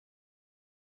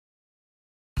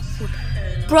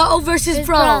Bro versus It's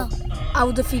bro. bro. I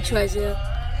will defeat you, Isaiah.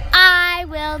 I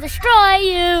will destroy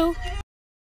you.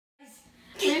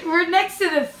 We're next to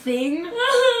the thing.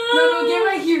 No, get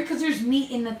right here because there's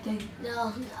meat in the thing.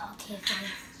 No, okay, fine.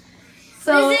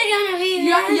 So This is gonna be you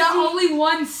got nasty. only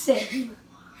one sip.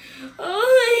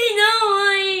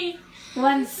 Oh, no.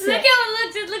 One Look sip. how it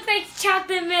looks. It looks like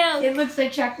chocolate milk. It looks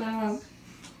like chocolate milk.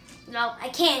 No, I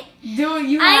can't. Dude,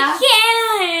 you I have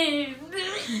can't.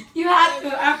 You have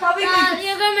to. I'm probably gonna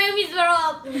You're gonna make me throw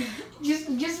up.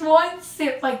 just one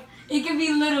sip. Like it can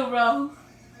be little, bro.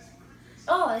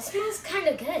 Oh, it smells kind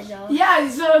of good though. Yeah.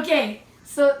 So okay.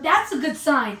 So that's a good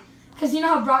sign. Cause you know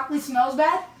how broccoli smells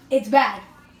bad? It's bad,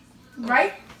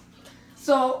 right?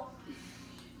 So.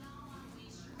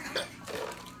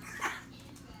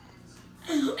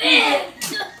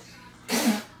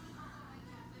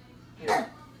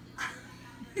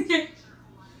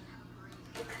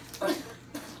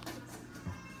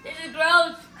 This is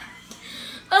gross.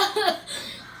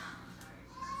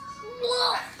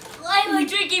 Why am I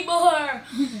drinking more?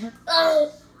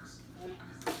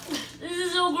 This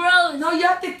is so gross. No, you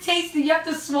have to taste it. You have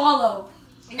to swallow.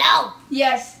 No.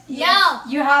 Yes. No.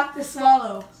 You have to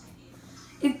swallow.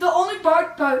 It's the only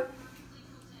part.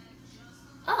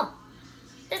 Oh,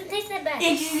 doesn't taste that bad.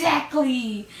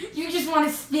 Exactly. You just want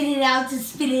to spit it out to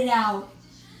spit it out.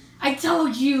 I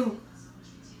told you.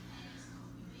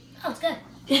 Oh, it's good.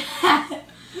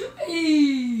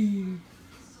 Hey.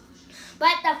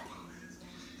 But the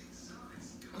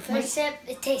first sip,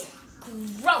 it tastes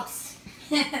gross.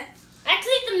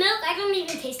 Actually, the milk, I don't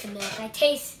even taste the milk. I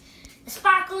taste the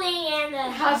sparkling and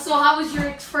the... So how was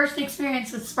your first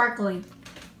experience with sparkling?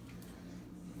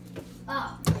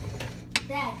 Oh,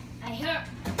 Dad, I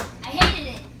hated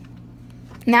it.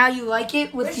 Now you like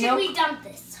it with Where should milk? we dump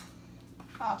this?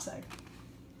 Outside.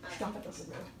 Dump it outside.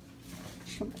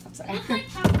 It looks like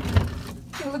chocolate.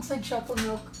 It looks like chocolate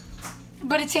milk.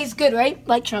 But it tastes good, right?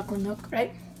 Like chocolate milk,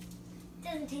 right? It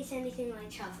doesn't taste anything like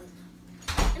chocolate.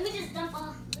 Let me just dump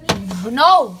all...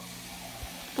 No!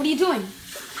 What are you doing?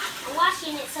 I'm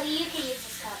washing it so you can use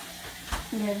this cup.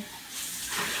 Okay.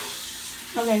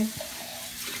 Okay.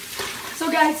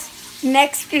 So guys,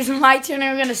 next is my turn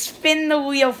and we're gonna spin the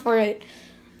wheel for it.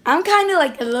 I'm kind of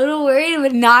like a little worried,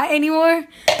 but not anymore,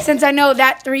 since I know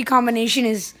that 3 combination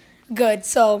is good.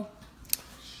 So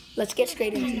let's get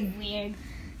straight into it. Weird.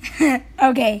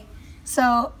 Okay,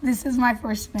 so this is my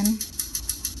first spin.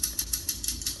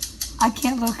 I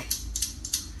can't look.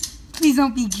 Please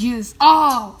don't be juice.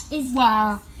 Oh,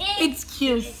 wow. It's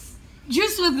juice.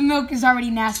 Juice with milk is already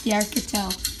nasty, I could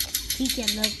tell. Please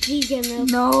get milk. Please get milk.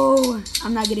 No,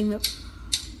 I'm not getting milk.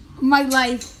 My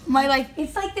life.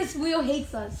 It's like this wheel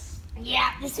hates us.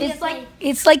 Yeah, this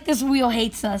It's like this wheel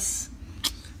hates us.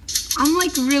 I'm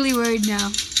like really worried now.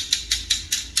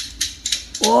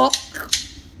 Oh.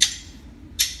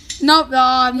 Nope.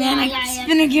 Oh man, I can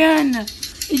spin again.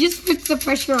 It just puts the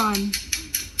pressure on.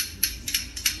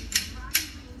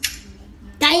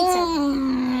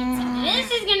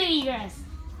 This is gonna be gross.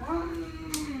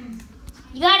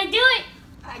 You gotta do it.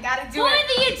 I gotta do For it.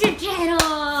 the YouTube channel.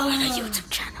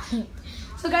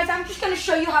 So guys, I'm just gonna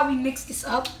show you how we mix this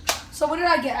up. So what did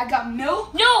I get? I got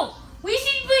milk. No, we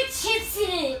should put chips in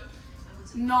it.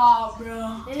 Nah,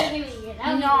 bro. This is gonna be good.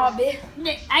 Nah, bitch.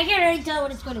 I can already tell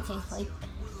what it's gonna taste like.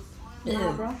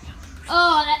 Nah, bro.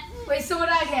 Oh, Wait, so what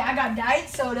did I get? I got diet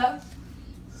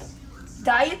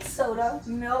soda,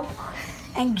 milk,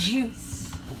 and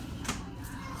juice.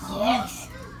 yes.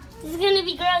 This is gonna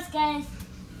be gross, guys.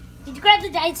 Did you grab the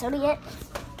diet soda yet?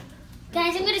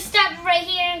 Guys, I'm gonna stop right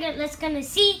here and let's gonna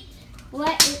see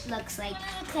what it looks like.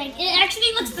 It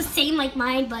actually looks the same like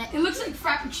mine, but It looks like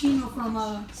Frappuccino from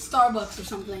Starbucks or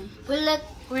something.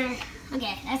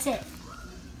 okay, that's it.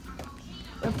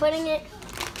 We're putting it.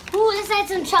 Ooh, let's add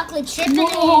some chocolate chip in it.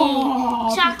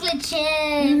 No. Chocolate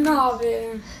chip. Nah,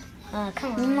 man. Oh,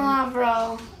 come on. Nah,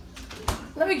 bro.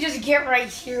 Let me just get right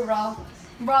here, bro.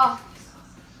 Bro.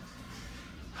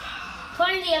 Put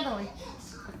in the other one.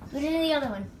 Put in the other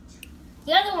one.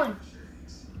 The other one.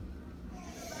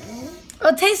 Oh,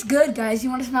 it tastes good, guys. You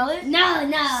want to smell it? No.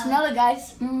 Smell it,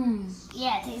 guys. Mmm.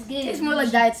 Yeah, it tastes good. It tastes more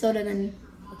like diet soda than...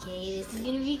 Okay, this is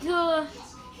gonna be cool.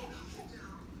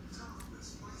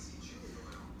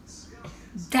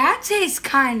 That tastes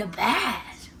kind of bad.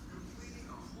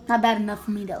 Not bad enough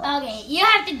for me, though. Okay, you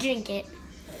have to drink it.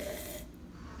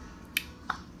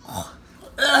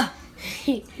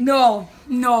 No,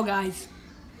 guys.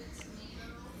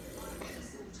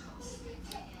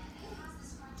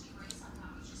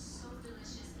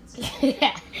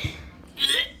 Yeah.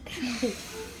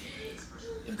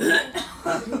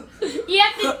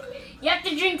 You have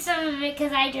to drink some of it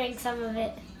because I drank some of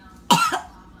it.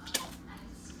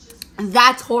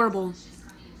 That's horrible.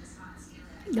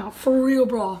 No, for real,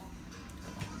 bro.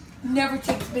 Never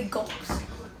takes big gulps.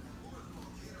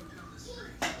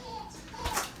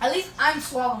 At least I'm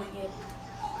swallowing it.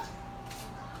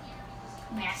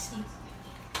 Nasty.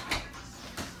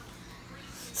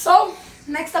 So,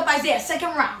 next up, Isaiah, second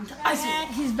round. Isaiah,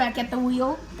 he's back at the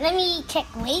wheel. Let me check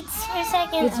weights for a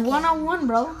second. It's 1-on-1,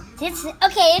 bro.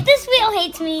 Okay, if this wheel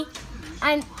hates me,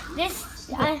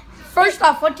 First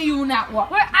off, what do you not want?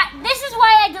 this is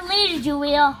why I deleted you,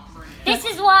 wheel. This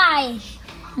is why.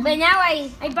 But now I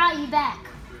brought you back.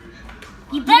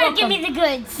 You better give me the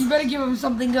goods. You better give him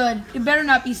something good. It better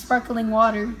not be sparkling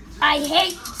water. I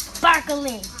hate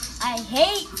sparkling. I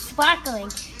hate sparkling.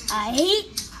 I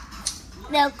hate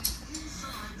milk.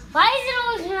 Why is it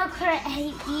always milk for I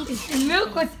hate each?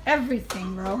 Milk with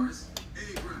everything, bro.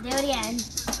 Do it again.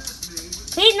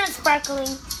 Please not sparkling.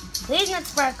 Please not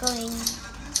sparkling.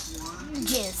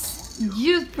 Juice.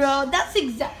 Juice, bro. That's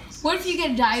exact. What if you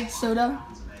get diet soda?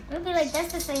 It'll be like,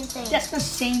 that's the same thing. That's the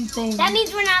same thing. That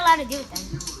means we're not allowed to do it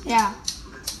then. Yeah.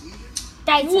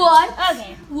 Diet soda. What?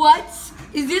 Okay. What?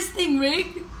 Is this thing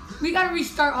rigged? We gotta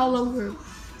restart all over. Do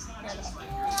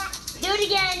it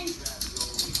again.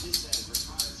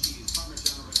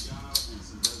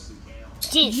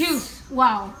 Juice.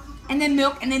 Wow. And then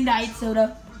milk, and then diet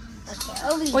soda.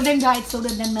 Okay, or then diet soda,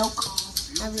 then milk.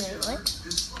 I'll be like, what?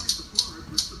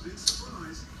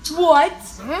 What?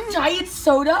 Diet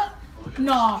soda?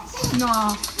 Nah,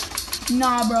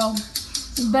 bro.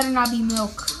 It better not be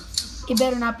milk. It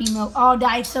better not be milk. Oh,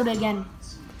 diet soda again.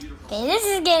 Okay, this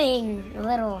is getting a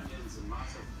little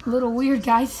weird,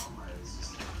 guys.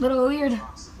 Little weird.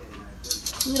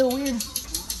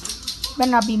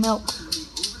 Better not be milk.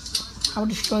 I'll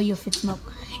destroy you if it's milk.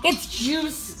 It's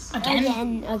juice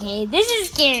again. Okay, this is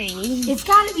scary. It's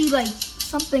gotta be like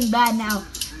something bad now.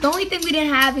 The only thing we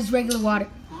didn't have is regular water.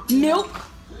 Milk?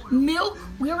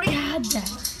 We already had that.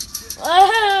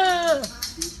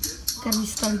 Gotta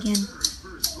restart again.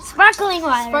 Sparkling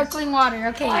water. Sparkling water,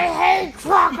 okay. I hate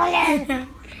sparkling.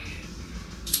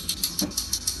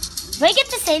 Do I get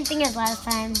the same thing as last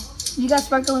time? You got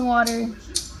sparkling water.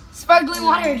 Sparkling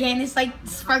water again. It's like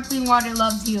sparkling water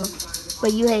loves you,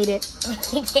 but you hate it.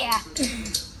 Yeah.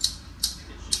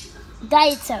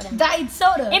 Diet soda. Diet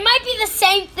soda. It might be the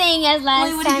same thing as last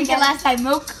time. Wait, what did you get last time?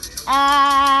 Milk?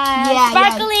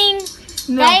 Sparkling,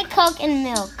 Milk. Diet Coke, and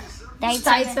milk.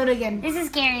 Diet soda again. This is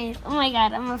scary. Oh my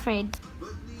god, I'm afraid.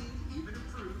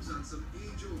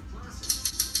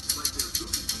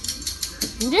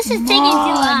 This is taking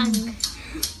too long.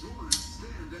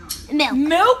 Milk.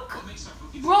 Milk?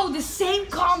 Bro, the same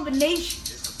combination.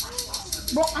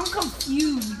 Bro, I'm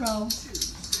confused, bro.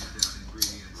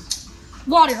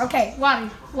 Water, okay, water.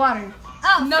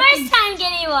 Oh, Nothing. first time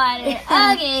getting water.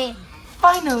 Okay.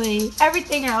 Finally,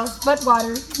 everything else but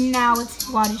water. Now it's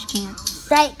water can.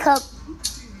 Diet Coke.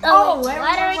 Oh,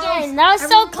 water again. That was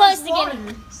so close to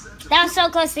getting. That was so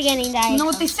close to getting Diet You know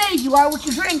Coke. what they say? You are what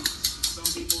you drink.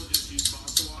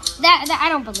 That I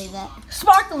don't believe that.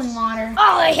 Sparkling water.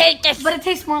 Oh, I hate this. But it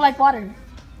tastes more like water.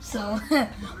 So,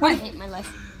 I hate my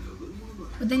life.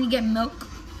 but then you get milk.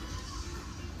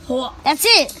 Oh, That's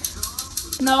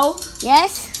it. no,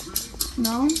 Yes.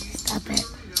 no. Stop it.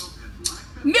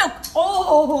 Milk.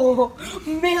 Oh,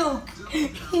 milk.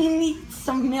 He needs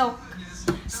some milk.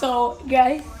 So,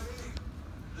 guys.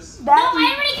 No,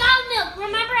 I already got milk.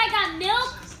 Remember, I got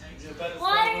milk,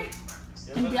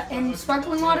 water. And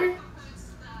sparkling water.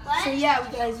 What? So yeah,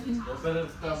 guys, You better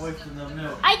stop wasting the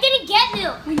milk. I didn't get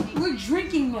milk. we're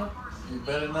drinking milk. You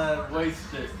better not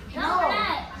waste it. No, we're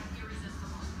not.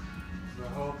 The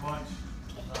whole bunch.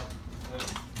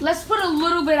 Let's put a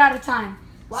little bit at a time.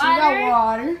 So you got Water?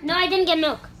 water. No, I didn't get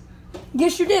milk.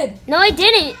 Yes, you did. No, I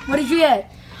didn't. What did you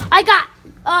get? I got.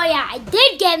 Oh yeah, I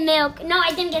did get milk. No,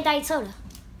 I didn't get diet soda.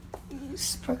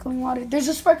 Sparkling water. There's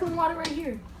a sparkling water right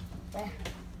here.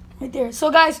 Right there. So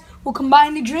guys, we'll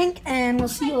combine the drink and we'll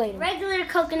see you later. Regular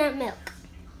coconut milk.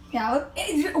 Yeah.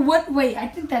 What? Wait, I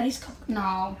think that is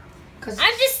no. Cause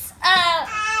I'm just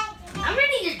I'm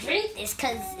ready to drink this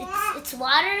because it's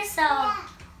water. So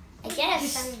I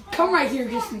guess come right here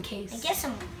just in case.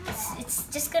 it's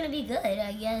just gonna be good.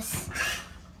 I guess.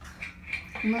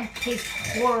 It might taste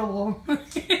horrible.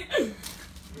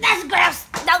 That's gross.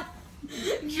 No.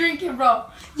 Drink it, bro.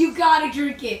 You gotta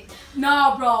drink it.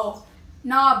 Nah, bro.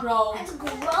 That's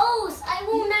gross. I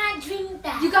will not drink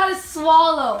that. You gotta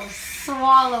swallow.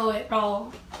 Swallow it,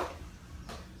 bro.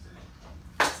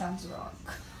 Sounds wrong.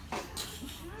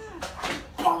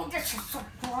 Oh, this is so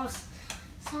gross.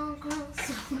 So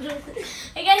gross.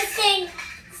 I gotta sing.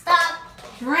 Stop.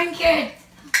 Drink it.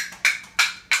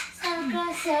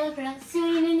 So gross,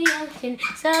 swimming in the ocean.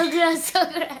 So gross, so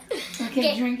gross.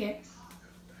 Okay, drink it.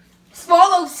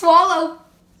 Swallow, swallow.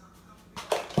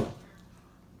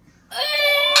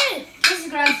 This is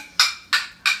gross.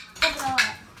 Take it all out.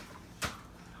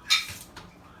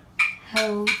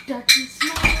 How dark is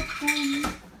my friend?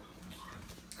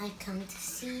 I come to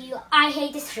see you. I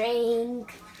hate this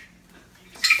drink.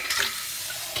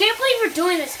 Can't believe we're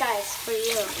doing this, guys, for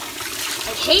you.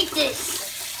 I hate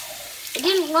this. I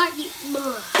didn't want you.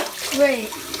 Ugh. Wait.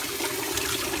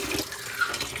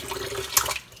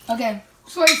 Okay.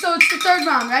 So it's the third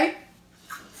round, right?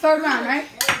 Third round, right?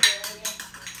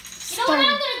 You know what I'm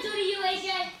gonna do to you,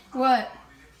 AJ? What?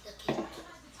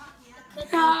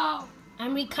 No.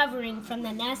 I'm recovering from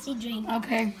the nasty drink.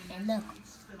 Okay. And look.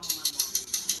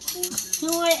 You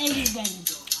know what AJ's getting?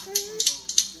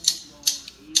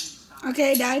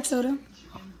 Okay, diet soda.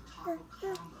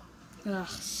 Ugh,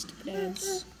 stupid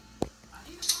ass.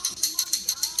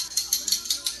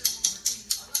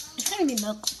 It's gonna be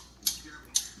milk.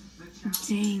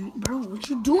 Dang, bro, what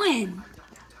you doing?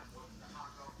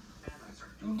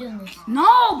 I'm doing this.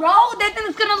 No, bro, that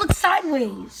thing's gonna look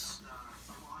sideways.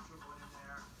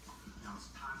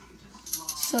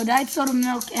 So diet soda,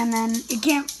 milk, and then it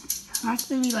can't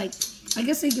actually be like, I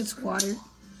guess it gets water.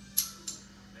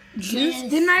 Juice? Yes.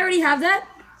 Didn't I already have that?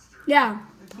 Yeah.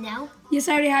 Now? Yes,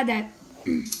 I already had that.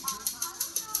 Did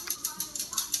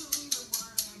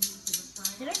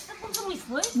I step on somebody's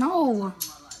foot? No.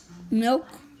 Milk.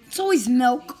 It's always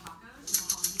milk.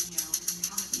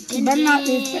 It better not.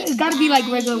 It's gotta be like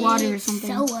regular water or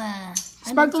something. Soda.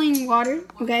 Sparkling water.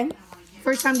 Okay.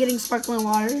 First time getting sparkling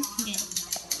water. Yeah.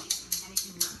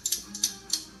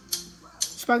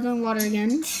 Sparkling water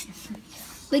again.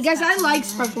 Like guys, I like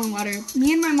sparkling water.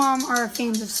 Me and my mom are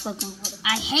fans of sparkling water.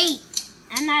 I hate.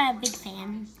 I'm not a big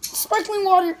fan. Sparkling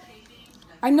water.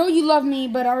 I know you love me,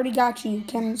 but I already got you.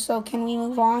 Can we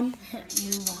move on?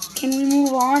 Can we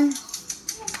move on?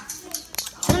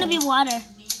 It's gonna be water.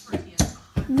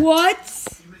 What?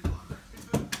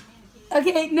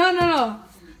 Okay, no.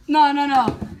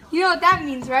 You know what that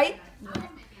means, right?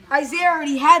 Isaiah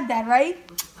already had that, right?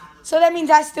 So that means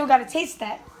I still gotta taste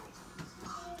that.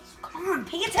 Come on,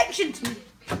 pay attention to me.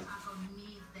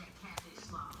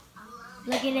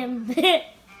 Look at him.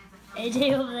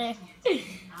 AJ over there.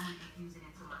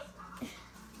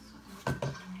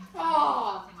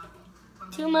 Oh.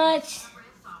 Too much.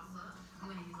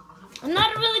 I'm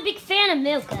not a really big fan of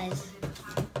milk, guys.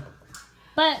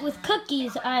 But with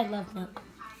cookies, I love milk.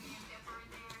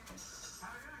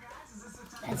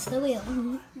 That's the wheel.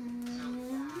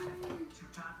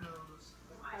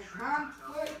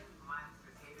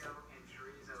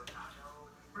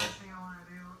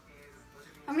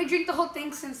 I'm gonna drink the whole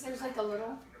thing since there's like a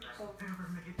little. So.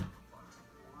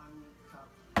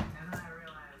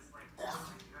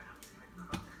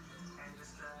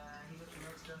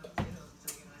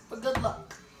 But good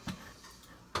luck.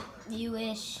 You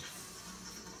wish.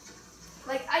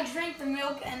 Like I drank the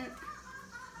milk and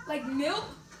like milk.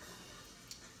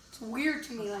 It's weird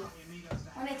to me. Like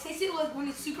when I taste it, like when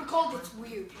it's super cold, it's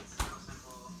weird.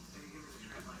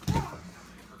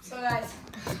 So guys,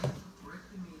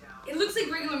 it looks like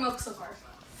regular milk so far.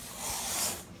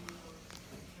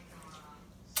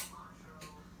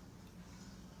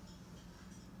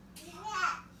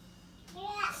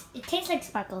 It tastes like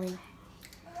sparkling.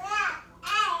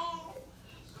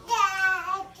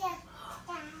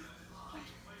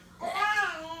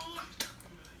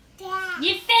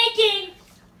 You're faking!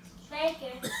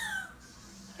 Faking.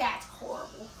 That's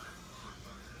horrible.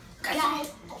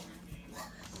 Guys.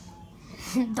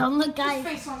 Don't look, guys.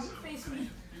 Face on face me.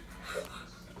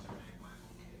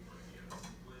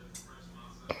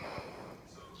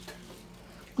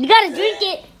 You gotta drink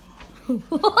it.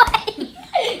 What?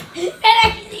 That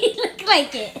actually looked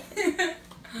like it.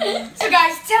 So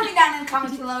guys, tell me down in the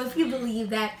comments below if you believe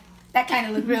that. That kind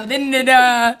of looked real, didn't it?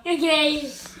 Okay.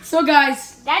 So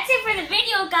guys, That's it for the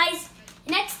video, guys.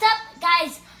 Next up,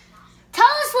 guys, tell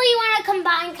us what you want to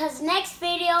combine, because next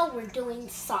video, we're doing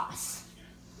sauce.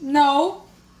 no,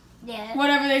 Yeah.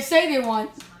 whatever they say they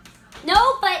want.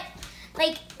 No, but,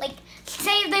 like,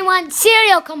 say if they want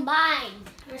cereal combined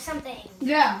or something.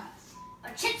 Yeah. Or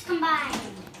chips combined.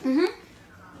 Mhm.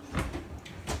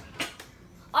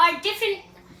 Or different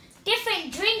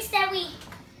drinks that we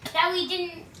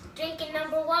didn't drink in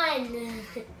number 1.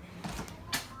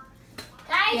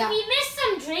 Guys, Yeah. we missed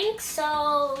some drinks,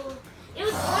 so it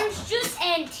was orange juice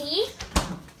and tea.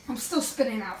 I'm still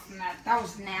spitting out from that. That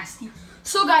was nasty.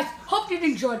 So guys, hope you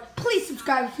enjoyed. Please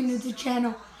subscribe if you're new to the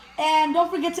channel. And don't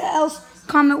forget to else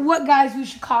comment what guys we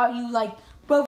should call you, like